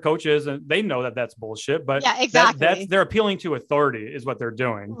 like other coaches, and they know that that's bullshit. But yeah, exactly. They're appealing to authority, is what they're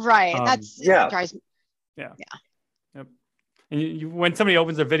doing. Right. Drives me. Yeah. Yep. And when somebody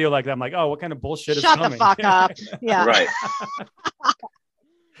opens a video like that, I'm like, oh, what kind of bullshit is coming? Shut the fuck up. Yeah. Right.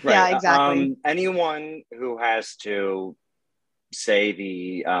 Yeah, exactly. Anyone who has to say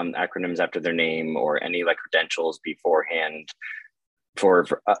the acronyms after their name or any like credentials beforehand for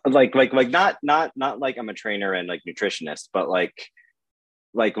like not like I'm a trainer and like nutritionist, but like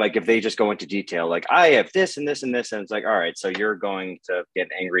if they just go into detail, like I have this and this and this, and it's like, all right, so you're going to get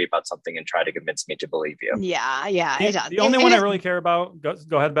angry about something and try to convince me to believe you. Yeah. The only one I really care about.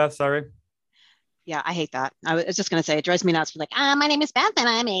 Go ahead, Beth. Sorry. Yeah, I hate that. I was just gonna say, it drives me nuts. Like, my name is Beth, and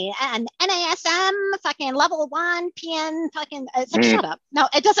I'm an NASM fucking level 1 PN fucking. It's like, shut up. No,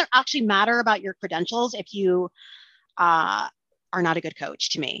 it doesn't actually matter about your credentials if you are not a good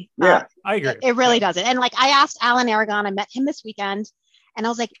coach. To me, I agree. It really doesn't. And like, I asked Alan Aragon. I met him this weekend. And I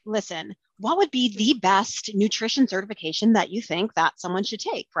was like, listen, what would be the best nutrition certification that you think that someone should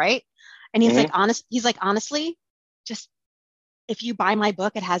take, right? And he's like, honestly, just if you buy my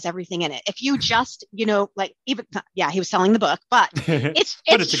book, it has everything in it. If you just, he was selling the book, but it's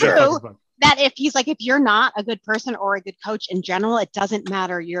true that if you're not a good person or a good coach in general, it doesn't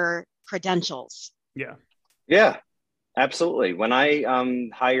matter your credentials. Yeah, absolutely. When I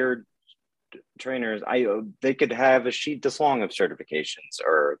hired trainers, they could have a sheet this long of certifications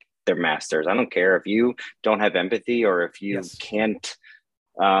or their masters. I don't care if you don't have empathy or if you can't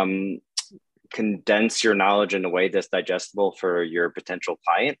condense your knowledge in a way that's digestible for your potential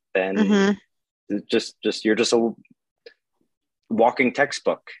client, then just you're just a walking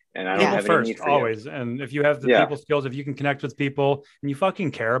textbook, and I don't have any need for always you. And if you have the people skills, if you can connect with people and you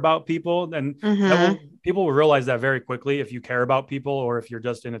fucking care about people, then people will realize that very quickly if you care about people or if you're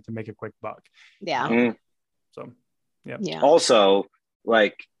just in it to make a quick buck. So also,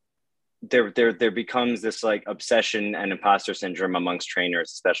 like there becomes this like obsession and imposter syndrome amongst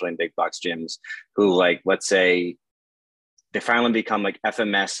trainers, especially in big box gyms, who like, let's say they finally become like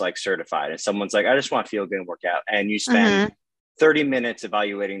FMS like certified, and someone's like, I just want to feel good and work out, and you spend 30 minutes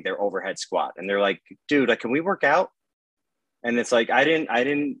evaluating their overhead squat, and they're like, dude, like, can we work out? And it's like, I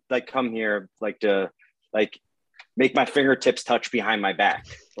didn't like come here like to like make my fingertips touch behind my back.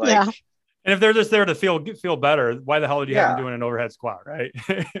 Like, and if they're just there to feel better, why the hell would you have them doing an overhead squat, right?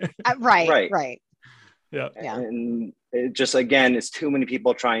 Right. Yeah. And it just, again, it's too many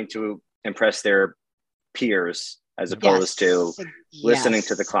people trying to impress their peers as opposed to listening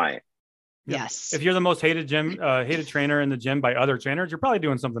to the client. Yes. If you're the most hated trainer in the gym by other trainers, you're probably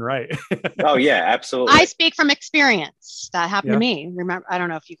doing something right. Oh yeah, absolutely. I speak from experience. That happened to me. Remember, I don't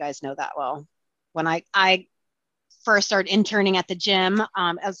know if you guys know that well. When I first started interning at the gym,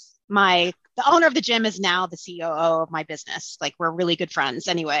 as the owner of the gym is now the COO of my business. Like, we're really good friends.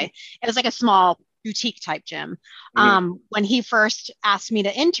 Anyway, it was like a small boutique type gym. Mhm. When he first asked me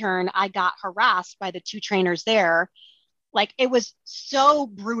to intern, I got harassed by the two trainers there. Like it was so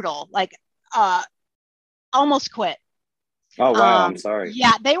brutal, like almost quit. Oh, wow. I'm sorry.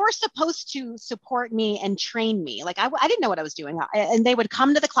 Yeah, they were supposed to support me and train me. Like I didn't know what I was doing, and they would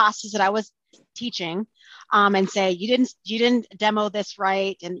come to the classes that I was teaching, and say you didn't demo this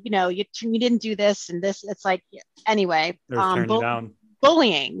right, and you didn't do this and this. It's like anyway, They're tearing you down.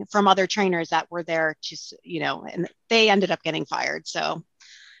 bullying from other trainers that were there to and they ended up getting fired. So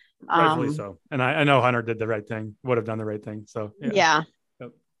rightfully so. And I know Hunter did the right thing, would have done the right thing. So yeah.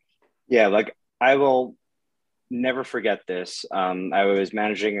 Yep. Yeah, like I will never forget this. I was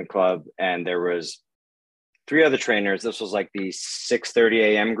managing a club and there was 3 other trainers. This was like the 6:30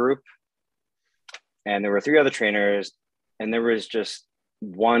 a.m. group. And there were 3 other trainers, and there was just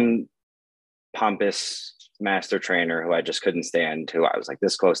one pompous master trainer who I just couldn't stand, who I was like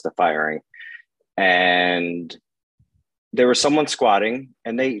this close to firing. And there was someone squatting,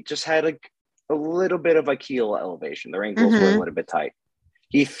 and they just had like a little bit of like heel elevation. Their ankles were a little bit tight.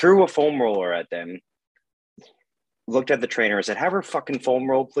 He threw a foam roller at them, looked at the trainer and said, "Have her fucking foam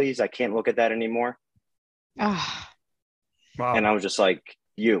roll, please. I can't look at that anymore." Oh, Wow. And I was just like,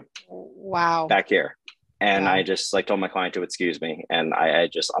 "You, wow, back here." And I just like told my client to excuse me, and I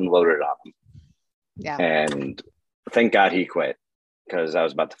just unloaded on him. Yeah. And thank God he quit, because I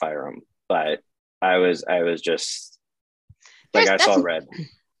was about to fire him. But I was just like, I saw red,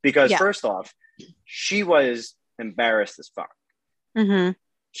 because first off, she was embarrassed as fuck. Mm-hmm.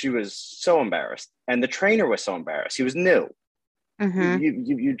 She was so embarrassed, and the trainer was so embarrassed. He was new. Mm-hmm.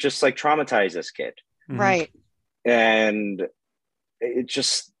 You just like traumatized this kid, right? And it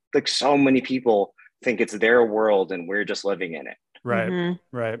just like so many people think it's their world and we're just living in it. Right.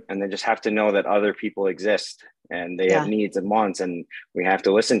 Right. And they just have to know that other people exist and they have needs and wants, and we have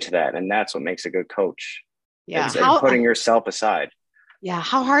to listen to that. And that's what makes a good coach. Yeah. It's like putting yourself aside. Yeah.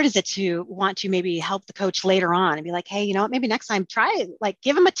 How hard is it to want to maybe help the coach later on and be like, hey, you know what, maybe next time try it, like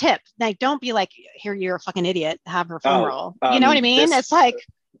give him a tip. Like, don't be like, here, you're a fucking idiot, have her foam roll. You know what I mean? It's like,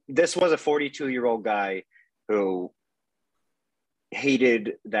 this was a 42-year-old guy who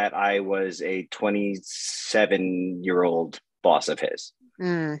hated that I was a 27-year-old boss of his.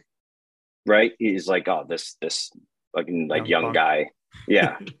 Right? He's like, oh, this fucking like young guy.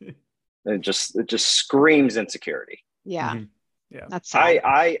 Yeah. it just screams insecurity. Yeah. Yeah. That's sad.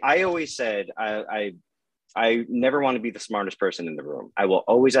 I always said I never want to be the smartest person in the room. I will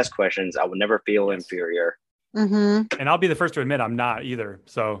always ask questions. I will never feel inferior. And I'll be the first to admit I'm not either.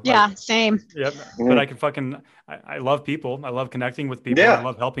 So yeah, same. Yep. But I can I love people. I love connecting with people. I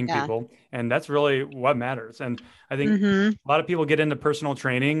love helping people. And that's really what matters. And I think a lot of people get into personal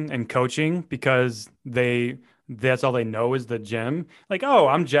training and coaching because that's all they know is the gym. Like, oh,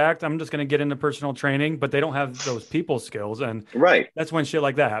 I'm jacked, I'm just going to get into personal training, but they don't have those people skills. And that's when shit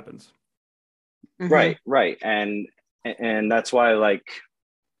like that happens. Right. And that's why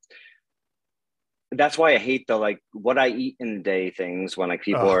that's why I hate the like what I eat in a day things when like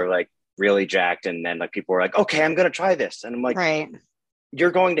people are like really jacked, and then like people are like, okay, I'm gonna try this, and I'm like,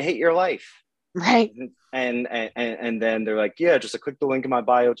 you're going to hate your life, right? And then they're like, yeah, just click the link in my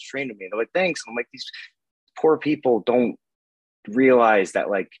bio to train with me. And they're like, thanks. And I'm like, these poor people don't realize that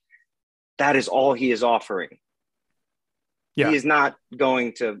like that is all he is offering. He is not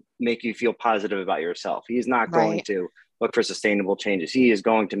going to make you feel positive about yourself. He is not going to look for sustainable changes. He is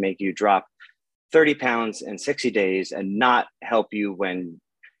going to make you drop 30 pounds in 60 days and not help you when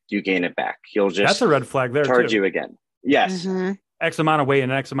you gain it back. He'll just that's a red flag there charge too. you again. Yes. X amount of weight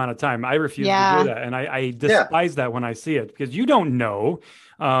in X amount of time. I refuse to do that. And I despise that when I see it, because you don't know.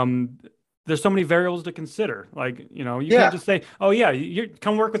 There's so many variables to consider. Like, you can't just say, oh yeah, you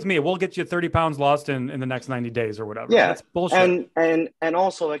come work with me. We'll get you 30 pounds lost in the next 90 days or whatever. Yeah. That's bullshit. And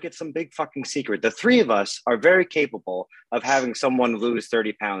also like it's some big fucking secret. The 3 of us are very capable of having someone lose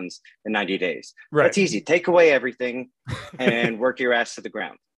 30 pounds in 90 days. Right. That's easy. Take away everything and work your ass to the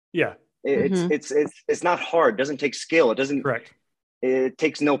ground. Yeah. It's not hard. It doesn't take skill. It doesn't. Correct. It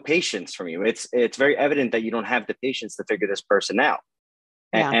takes no patience from you. It's very evident that you don't have the patience to figure this person out.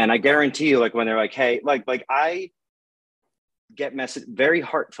 And I guarantee you, like when they're like, hey, like I get very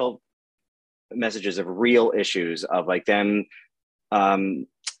heartfelt messages of real issues of like them going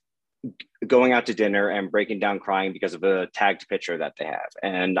out to dinner and breaking down crying because of a tagged picture that they have.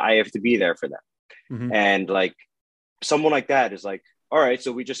 And I have to be there for them. And like someone like that is like, all right,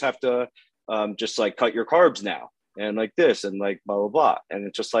 so we just have to just like cut your carbs now. And like this and like blah, blah, blah. And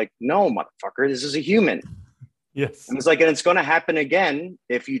it's just like, no, motherfucker, this is a human. Yes. And it's like, and it's going to happen again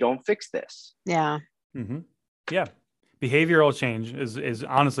if you don't fix this. Yeah. Yeah. Behavioral change is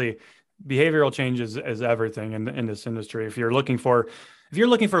honestly behavioral change is everything in this industry. If you're looking for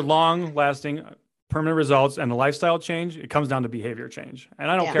long lasting permanent results and a lifestyle change, it comes down to behavior change.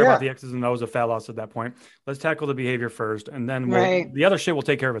 And I don't care about the X's and O's of fat loss at that point. Let's tackle the behavior first. And then the other shit will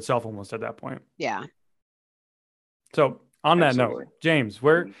take care of itself almost at that point. Yeah. So on that note, James,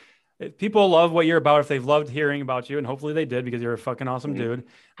 people love what you're about, if they've loved hearing about you, and hopefully they did, because you're a fucking awesome dude.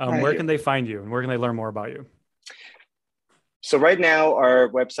 Where can they find you, and where can they learn more about you? So right now our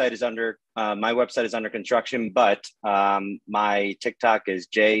website is under, my website is under construction, but my TikTok is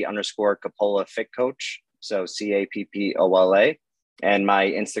J_Cappola Fit Coach. So Cappola. And my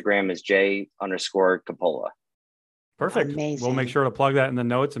Instagram is J_Cappola. Perfect. Amazing. We'll make sure to plug that in the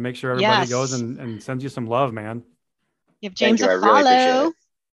notes and make sure everybody goes and sends you some love, man. Give James a follow. I really appreciate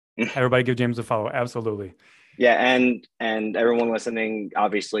it. Everybody give James a follow. Absolutely. Yeah. And everyone listening,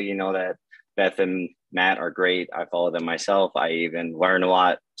 obviously, you know that Beth and Matt are great. I follow them myself. I even learn a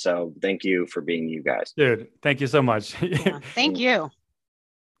lot. So thank you for being you guys. Dude, thank you so much. Thank you.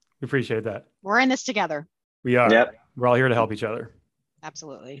 We appreciate that. We're in this together. We are. Yep. We're all here to help each other.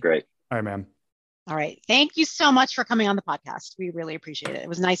 Absolutely. Great. All right, man. All right. Thank you so much for coming on the podcast. We really appreciate it. It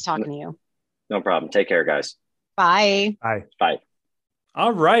was nice talking to you. No problem. Take care, guys. Bye. Bye. Bye.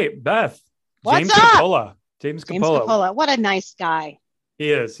 All right, Beth. What's James up? Cappola. James Cappola. What a nice guy.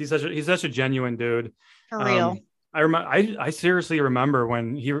 He is. He's such a genuine dude. For real. I seriously remember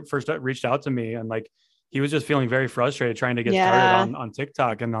when he first reached out to me, and like he was just feeling very frustrated trying to get started on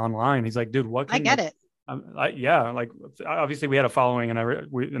TikTok and online. He's like, dude, what can I get it. Like obviously we had a following and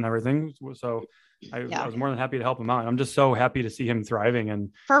everything. So I was more than happy to help him out. I'm just so happy to see him thriving. And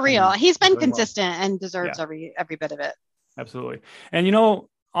for real, he's been consistent and deserves every bit of it. Absolutely. And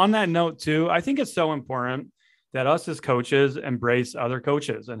on that note too, I think it's so important that us as coaches embrace other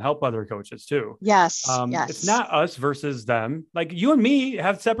coaches and help other coaches too. Yes. It's not us versus them. Like you and me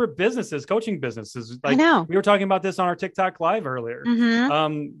have separate businesses, coaching businesses. Like I know. We were talking about this on our TikTok live earlier.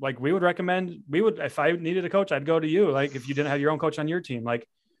 Mm-hmm. Like if I needed a coach, I'd go to you. Like if you didn't have your own coach on your team, like,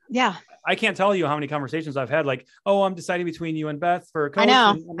 yeah, I can't tell you how many conversations I've had. Like, oh, I'm deciding between you and Beth for a coach. I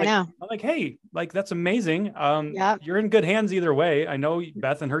know. I'm like, hey, like that's amazing. Yeah. You're in good hands either way. I know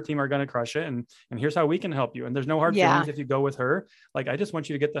Beth and her team are going to crush it, and here's how we can help you. And there's no hard feelings if you go with her. Like, I just want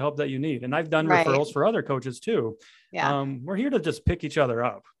you to get the help that you need. And I've done referrals for other coaches too. Yeah. We're here to just pick each other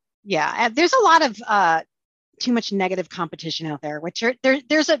up. Yeah. There's a lot of too much negative competition out there, which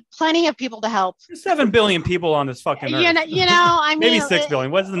there's plenty of people to help. There's 7 billion people on this fucking earth. I mean, maybe 6 billion.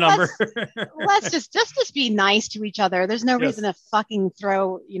 What's the number? let's just be nice to each other. There's no reason to fucking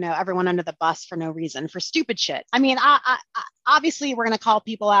throw, everyone under the bus for no reason, for stupid shit. I mean, I obviously we're going to call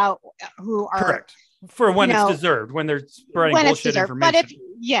people out who are correct for when it's deserved, when they're spreading bullshit information.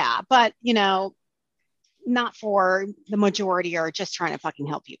 But not for the majority or just trying to fucking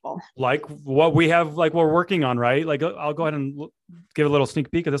help people. Like what we have, like we're working on, right? Like I'll go ahead and give a little sneak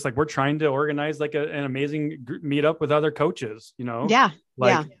peek of this. Like we're trying to organize like an amazing meetup with other coaches,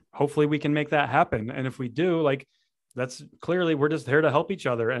 hopefully we can make that happen. And if we do, like, that's clearly, we're just here to help each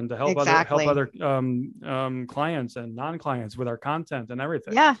other and to help other clients and non-clients with our content and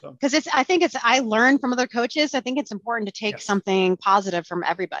everything. Yeah. Because I learned from other coaches. I think it's important to take something positive from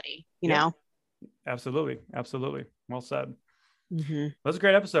everybody, you know? Absolutely. Well said. Mm-hmm. That's a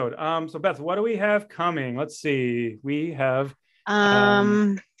great episode. So Beth, what do we have coming? Let's see. We have, we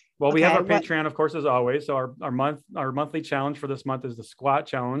have our Patreon, of course, as always. So our monthly challenge for this month is the squat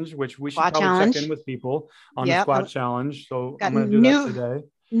challenge, which we should probably check in with people on the squat challenge. So I'm going to do that today.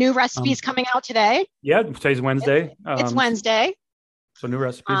 New recipes coming out today. Yeah. Today's Wednesday. It's Wednesday. So new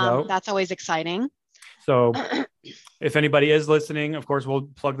recipes out. That's always exciting. So if anybody is listening, of course, we'll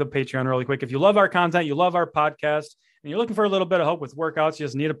plug the Patreon really quick. If you love our content, you love our podcast, and you're looking for a little bit of help with workouts, you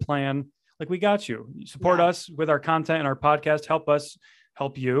just need a plan, like we got you. Support us with our content and our podcast. Help us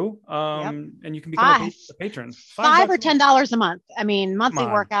help you. And you can become a patron. $5 or $10 a month. I mean, monthly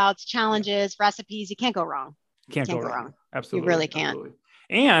workouts, challenges, recipes. You can't go wrong. Can't go wrong. Absolutely. You really can't. Absolutely.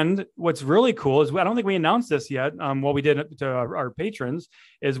 And what's really cool is I don't think we announced this yet. What we did to our patrons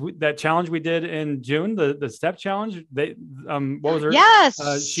is that challenge we did in June, the step challenge. What was her?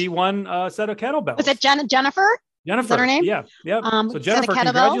 Yes. She won a set of kettlebells. Was it Jennifer? Jennifer. Is that her name? Yeah. So Jennifer,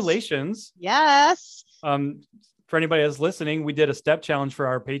 congratulations. Yes. For anybody that's listening, we did a step challenge for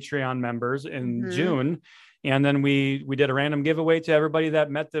our Patreon members in June. And then we did a random giveaway to everybody that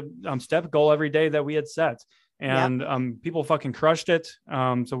met the step goal every day that we had set. And people fucking crushed it.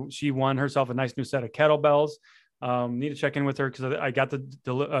 So she won herself a nice new set of kettlebells. Need to check in with her because I got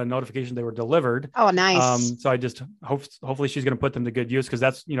the notification they were delivered. Oh, nice. So I just hopefully she's going to put them to good use because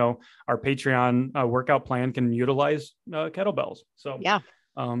that's, our Patreon workout plan can utilize kettlebells. So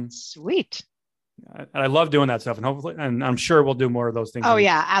Sweet. I love doing that stuff, and hopefully, and I'm sure we'll do more of those things. Oh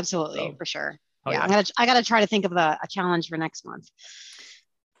yeah, absolutely, for sure. Yeah. I gotta try to think of a challenge for next month.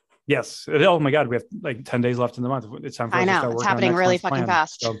 Yes. Oh my God, we have like 10 days left in the month. It's time for us to start working. It's happening really fucking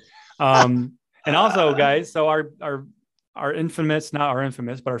fast. So, and also, guys, so our infamous, not our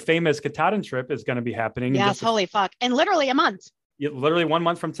infamous, but our famous Katahdin trip is going to be yes, holy fuck, and literally a month. Literally 1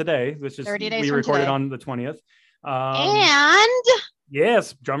 month from today, which is 30 days we recorded on the 20th. And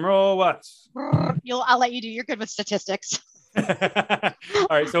yes, drum roll. What? I'll let you do. You're good with statistics. All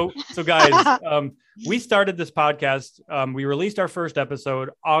right, so guys, we started this podcast. We released our first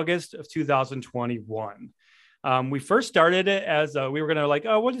episode August of 2021. We first started it as we were gonna like,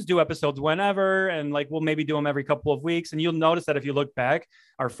 oh, we'll just do episodes whenever, and like we'll maybe do them every couple of weeks. And you'll notice that if you look back,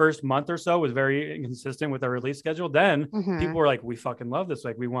 our first month or so was very inconsistent with our release schedule. Then people were like, we fucking love this,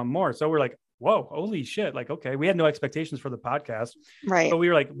 like we want more. So we're like, whoa, holy shit, like okay, we had no expectations for the podcast, right? So we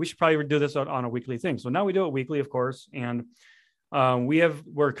were like, we should probably do this on a weekly thing. So now we do it weekly, of course, and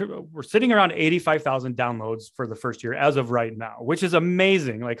we're sitting around 85,000 downloads for the first year as of right now, which is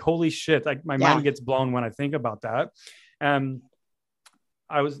amazing. Like, holy shit. Like my mind gets blown when I think about that. And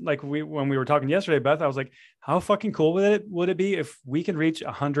I was like, when we were talking yesterday, Beth, I was like, how fucking cool would it be if we can reach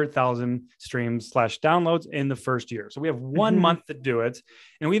 100,000 streams / downloads in the first year? So we have 1 month to do it.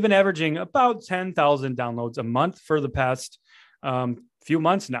 And we've been averaging about 10,000 downloads a month for the past few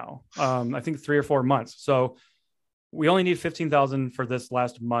months now. I think 3 or 4 months. So we only need 15,000 for this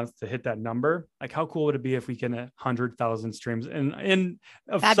last month to hit that number. Like, how cool would it be if we can 100,000 streams in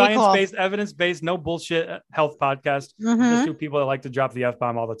a science-based, evidence-based, no bullshit health podcast? Just two people that like to drop the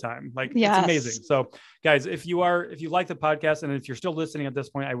F-bomb all the time. Like, it's amazing. So guys, if you like the podcast and if you're still listening at this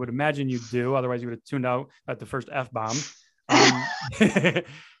point, I would imagine you do. Otherwise you would have tuned out at the first F-bomb.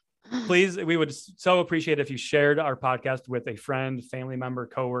 Please, we would so appreciate if you shared our podcast with a friend, family member,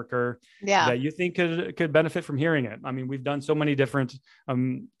 coworker that you think could benefit from hearing it. I mean, we've done so many different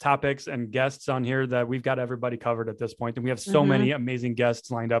topics and guests on here that we've got everybody covered at this point, and we have so many amazing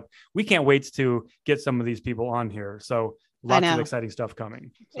guests lined up. We can't wait to get some of these people on here. So lots of exciting stuff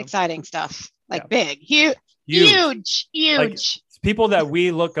coming. So, exciting stuff, like big, huge, like people that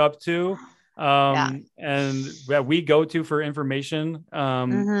we look up to. And that we go to for information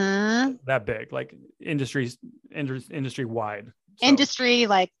that big, like industry wide, industry,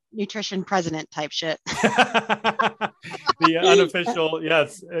 like nutrition president type shit. The unofficial,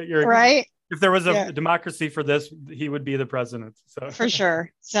 yes, you're right. If there was a democracy for this, he would be the president. So for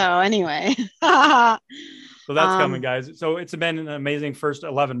sure. So anyway, so that's coming, guys. So it's been an amazing first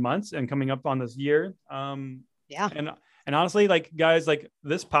 11 months and coming up on this year. And honestly, like guys, like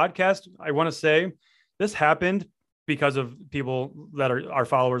this podcast, I want to say this happened because of people that are our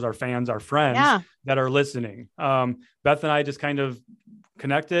followers, our fans, our friends that are listening. Beth and I just kind of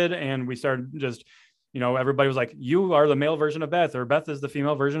connected and we started just, everybody was like, you are the male version of Beth, or Beth is the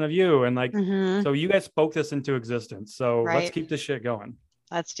female version of you. And like, so you guys spoke this into existence. So let's keep this shit going.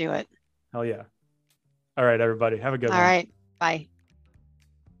 Let's do it. Hell yeah. All right, everybody. Have a good one. All right. Bye.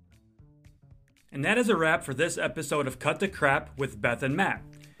 And that is a wrap for this episode of Cut the Crap with Beth and Matt.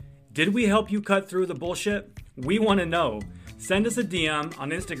 Did we help you cut through the bullshit? We want to know. Send us a DM on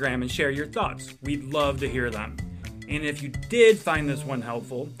Instagram and share your thoughts. We'd love to hear them. And if you did find this one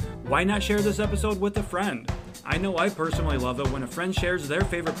helpful, why not share this episode with a friend? I know I personally love it when a friend shares their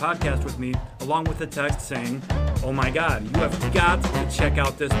favorite podcast with me, along with a text saying, oh my God, you have got to check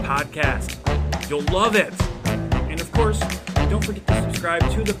out this podcast. You'll love it. And of course, don't forget to subscribe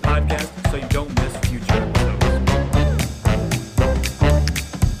to the podcast so you don't miss future